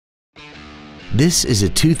This is a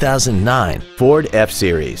 2009 Ford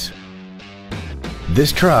F-Series.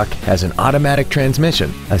 This truck has an automatic transmission,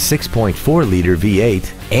 a 6.4-liter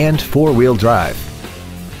V8, and four-wheel drive.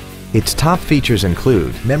 Its top features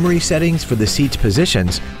include memory settings for the seat's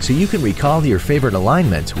positions so you can recall your favorite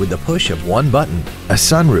alignments with the push of one button, a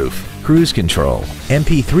sunroof, cruise control,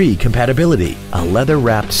 MP3 compatibility, a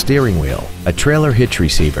leather-wrapped steering wheel, a trailer hitch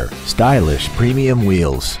receiver, stylish premium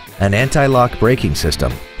wheels, an anti-lock braking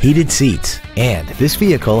system, heated seats, and this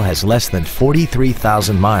vehicle has less than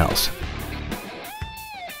 43,000 miles.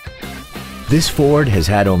 This Ford has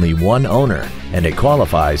had only one owner, and it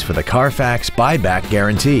qualifies for the Carfax buyback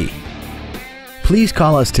guarantee. Please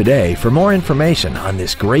call us today for more information on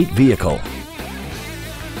this great vehicle.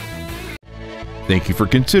 Thank you for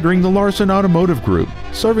considering the Larson Automotive Group,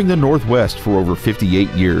 serving the Northwest for over 58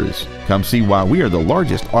 years. Come see why we are the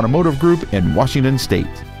largest automotive group in Washington State.